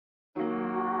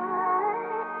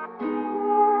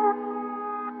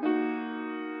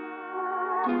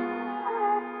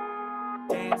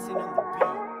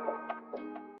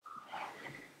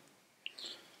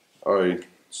Alright,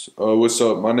 what's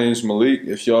up? My name's Malik.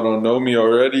 If y'all don't know me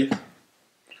already,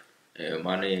 Yeah,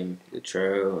 my name is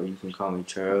Trell, or you can call me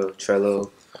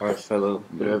Trello, Marshmallow,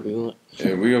 whatever you want.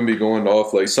 and we're gonna be going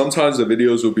off like sometimes the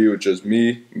videos will be with just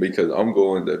me because I'm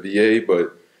going to VA,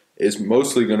 but it's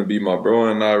mostly gonna be my bro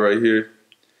and I right here.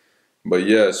 But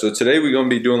yeah, so today we're gonna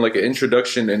be doing like an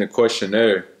introduction and a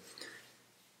questionnaire.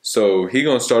 So he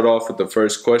gonna start off with the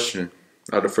first question,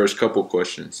 or the first couple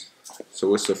questions. So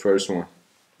what's the first one?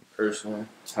 First one,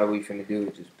 how we finna do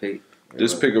it?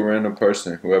 Just pick a random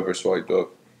person, whoever swiped up.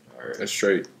 Alright. That's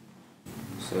straight.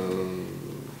 So,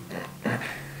 how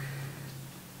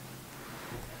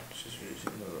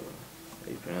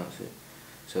you pronounce it?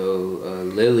 So,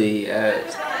 Lily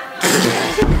asked.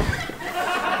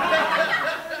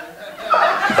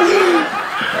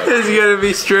 Is he gonna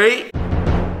be straight?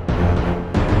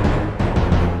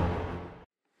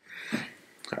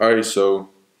 Alright, so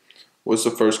what's the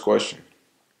first question?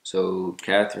 So,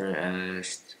 Catherine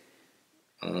asked,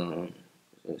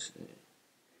 let's see.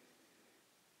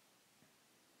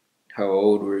 How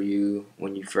old were you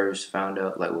when you first found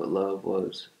out like what love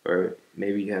was? Or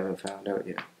maybe you haven't found out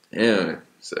yet. Yeah,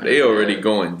 so they already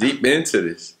going deep into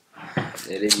this. Yeah,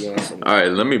 they be on some.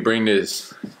 Alright, let me bring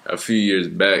this a few years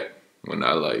back when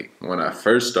I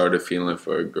first started feeling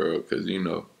for a girl, cause you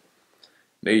know,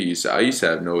 I used to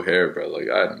have no hair, bro. Like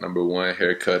I had #1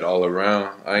 haircut all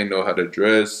around. I didn't know how to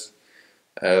dress.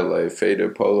 I had like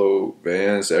faded polo,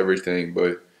 Vans, everything,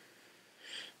 but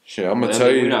shit, I'm gonna tell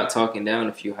you. We're not talking down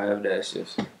if you have that. It's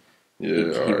just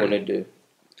Yeah, he wanted to,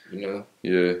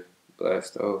 yeah,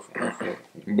 blast off.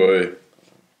 but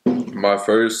my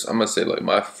first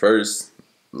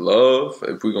love,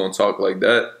 if we gonna talk like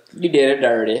that. You did it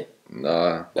dirty.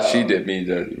 Nah, she did me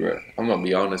dirty, bro. I'm gonna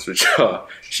be honest with y'all.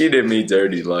 She did me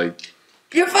dirty, like.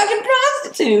 You're fucking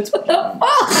prostitutes. What the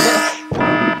fuck?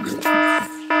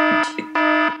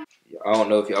 I don't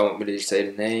know if y'all want me to say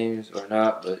the names or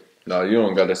not, but. No, you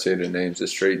don't gotta say the names.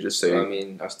 It's straight. Just say. I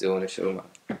mean, I still want to show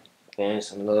my parents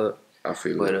some love. I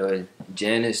feel but, it. But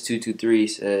Janice223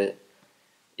 said,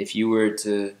 if you were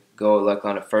to go like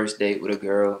on a first date with a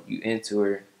girl, you into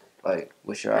her, like,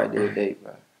 what's your ideal date,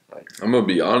 bro? Like, I'm gonna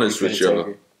be honest with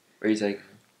y'all. Where you take her?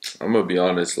 I'm gonna be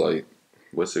honest. Like,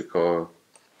 what's it called?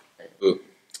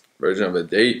 Version of a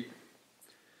date.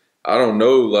 I don't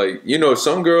know. Like, you know,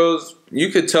 some girls you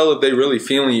could tell if they really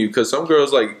feeling you, because some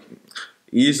girls like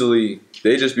easily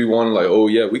they just be wanting like, oh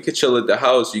yeah, we could chill at the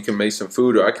house. You can make some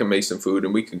food, or I can make some food,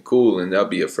 and we can cool, and that'll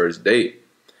be a first date.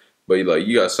 But like,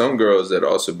 you got some girls that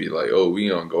also be like, oh, we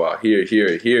gonna go out here, here,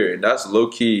 and here, and that's low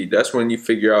key. That's when you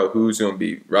figure out who's gonna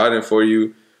be riding for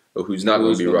you or who's not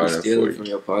gonna be riding for you. From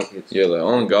your pockets. Yeah, like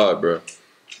on God, bro.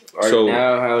 Right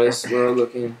now, how this world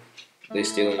looking, they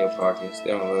stealing your pockets. They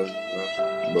don't love you,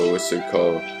 bro. But what's it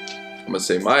called? I'm gonna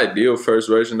say my ideal first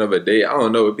version of a date. I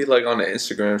don't know. It'd be like on the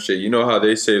Instagram shit. You know how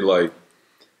they say like,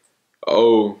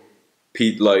 oh,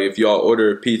 Pete, like if y'all order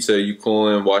a pizza, you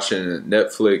cooling, watching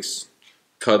Netflix,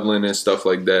 cuddling and stuff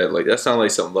like that. Like that sounds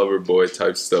like some lover boy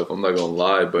type stuff. I'm not gonna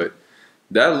lie, but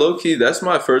that low key, that's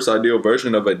my first ideal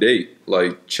version of a date.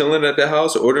 Like chilling at the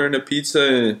house, ordering a pizza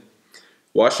and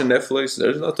watching Netflix.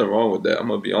 There's nothing wrong with that. I'm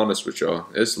gonna be honest with y'all.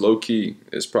 It's low key.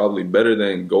 It's probably better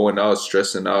than going out,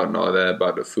 stressing out and all that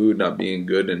about the food not being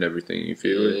good and everything. You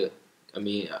feel it? I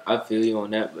mean, I feel you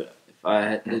on that, but if I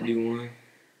had to do one,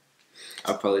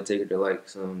 I'd probably take her to like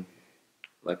some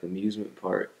amusement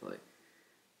park, like.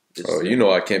 Oh, you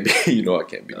know I can't be. You know I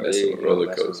can't be messing with roller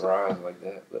coasters like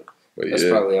that. But that's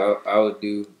probably I would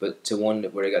do. But to one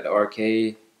where they got the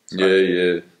arcade. So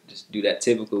yeah. Just do that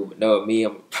typical. But no, me,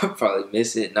 I'm probably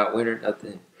miss it, not win or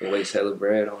nothing, and waste hella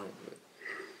bread on it. But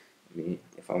I mean,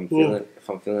 if I'm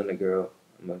feeling the girl,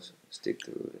 I must stick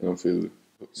to it. I don't feel it.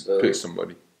 So, pick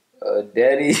somebody.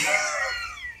 Daddy.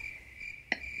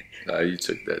 Nah, you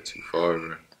took that too far,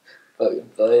 bro. Fucking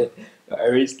play. I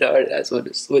already started. I just want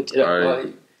to switch it up. All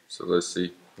right. So let's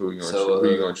see. Who you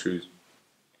gonna choose?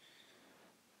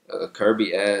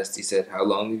 Kirby asked, he said, how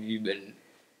long have you been...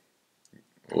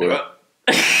 What?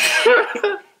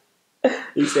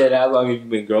 He said, how long have you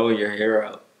been growing your hair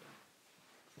out?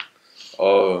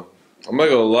 I'm not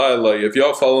gonna lie, like, if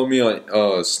y'all follow me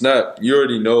on Snap, you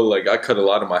already know, like, I cut a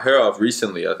lot of my hair off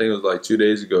recently. I think it was, like, 2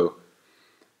 days ago.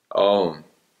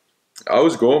 I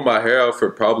was growing my hair out for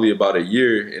probably about a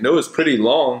year, and it was pretty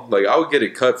long. Like, I would get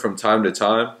it cut from time to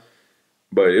time,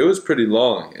 but it was pretty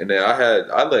long. And then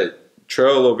I let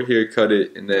Trell over here cut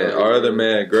it, and then our other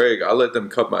man, Greg, I let them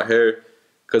cut my hair,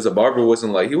 because the barber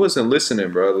he wasn't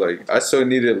listening, bro. Like, I still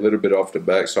needed a little bit off the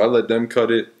back, so I let them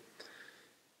cut it.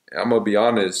 And I'm gonna be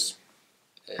honest,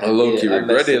 I low-key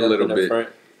regret it a little bit.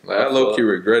 Like I low key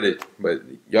regret it, but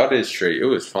y'all did straight. It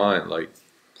was fine. Like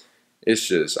it's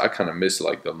just I kind of miss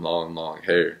like the long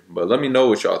hair. But let me know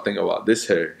what y'all think about this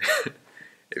hair.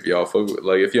 If y'all fuck with,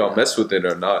 like if y'all mess with it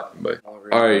or not. But all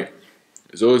right,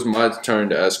 it's always my turn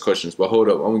to ask questions. But hold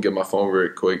up, I'm gonna get my phone very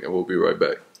quick, and we'll be right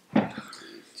back.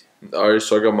 All right,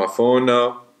 so I got my phone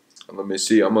now. Let me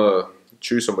see. I'm gonna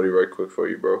choose somebody right quick for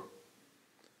you, bro.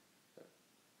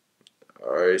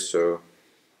 All right, so.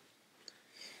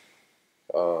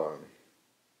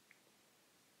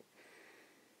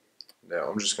 Now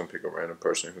I'm just gonna pick a random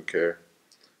person who care.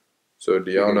 So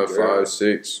Deanna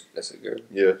 5'6". That's a girl.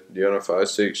 Yeah, Deanna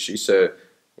 5'6". She said,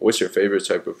 "What's your favorite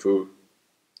type of food?"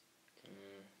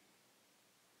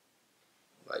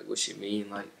 Like what she mean?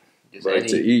 Like just right,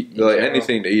 to eat, like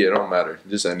anything to eat. It don't matter,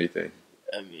 just anything.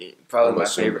 I mean, probably my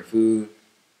favorite food,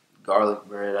 garlic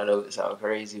bread. I know it sounds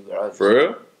crazy, but for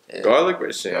real, yeah. Garlic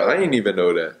bread. Shit, I didn't even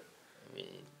know that. I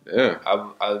mean, yeah.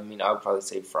 I mean, I would probably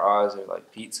say fries or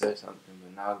like pizza or something,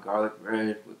 but now garlic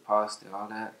bread with pasta, all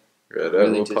that. Yeah, that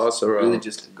really with pasta, really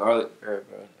just the garlic bread,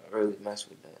 bro. I really mess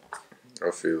with that.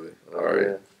 I feel it. All right.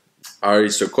 Yeah. All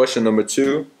right. So question number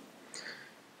 2.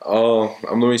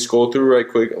 Let me scroll through right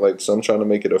quick. Like, so I'm trying to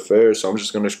make it a fair, so I'm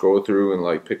just gonna scroll through and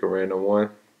like pick a random one.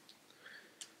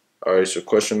 All right. So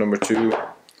question number 2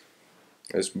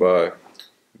 is by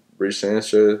Bree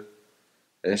Sanchez,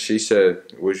 and she said,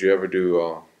 "Would you ever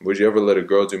let a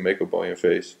girl do makeup on your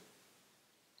face?"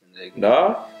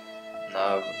 Nah.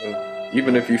 Nah, bro.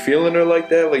 Even if you feeling her like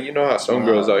that, like you know how some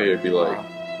girls out here be like,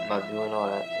 I'm not doing all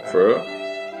that. Bro. For real?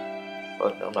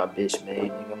 Fuck no, I'm not bitch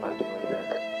made, nigga. I'm not doing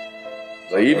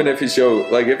that. Like even if it's your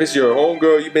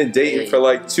homegirl you've been dating for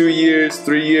like 2 years,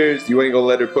 3 years, you ain't gonna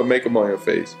let her put makeup on your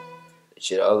face.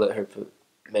 Shit, I'll let her put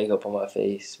makeup on my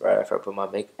face right after I put my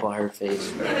makeup on her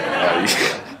face.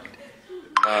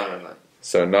 Nah.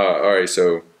 So nah, alright,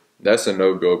 so that's a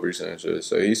no-go percentage.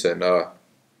 So he said nah.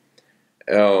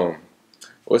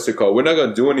 What's it called? We're not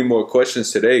gonna do any more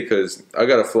questions today because I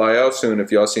gotta fly out soon.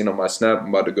 If y'all seen on my snap, I'm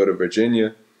about to go to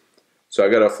Virginia, so I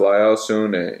gotta fly out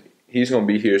soon, and he's gonna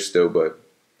be here still. But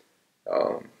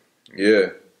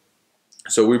yeah.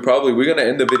 So we're gonna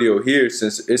end the video here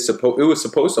since it was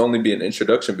supposed to only be an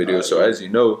introduction video. So as you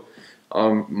know,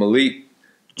 Malik,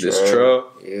 this Trell,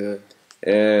 yeah,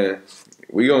 and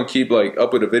we gonna keep like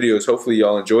up with the videos. Hopefully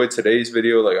y'all enjoyed today's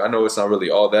video. Like I know it's not really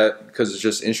all that because it's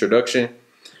just introduction.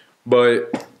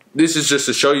 But this is just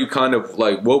to show you kind of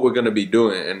like what we're gonna be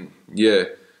doing, and yeah.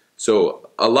 So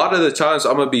a lot of the times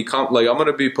I'm gonna be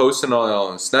posting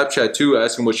on Snapchat too,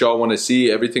 asking what y'all want to see,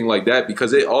 everything like that,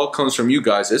 because it all comes from you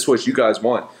guys. It's what you guys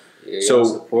want. Yeah, so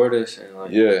support us and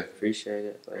like appreciate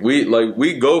it. Like,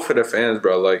 we go for the fans,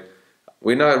 bro. Like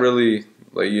we're not really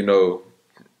like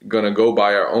gonna go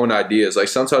by our own ideas. Like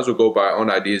sometimes we'll go by our own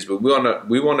ideas, but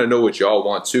we wanna know what y'all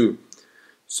want too.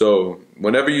 So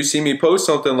whenever you see me post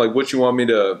something like what you want me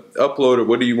to upload or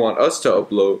what do you want us to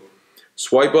upload,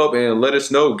 swipe up and let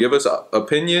us know. Give us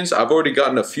opinions. I've already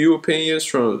gotten a few opinions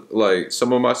from like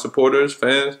some of my supporters,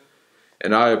 fans,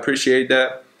 and I appreciate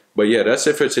that. But yeah, that's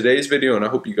it for today's video, and I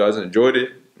hope you guys enjoyed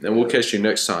it. And we'll catch you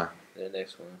next time. The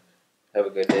next one. Have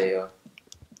a good day, y'all.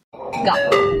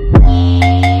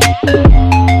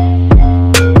 Go.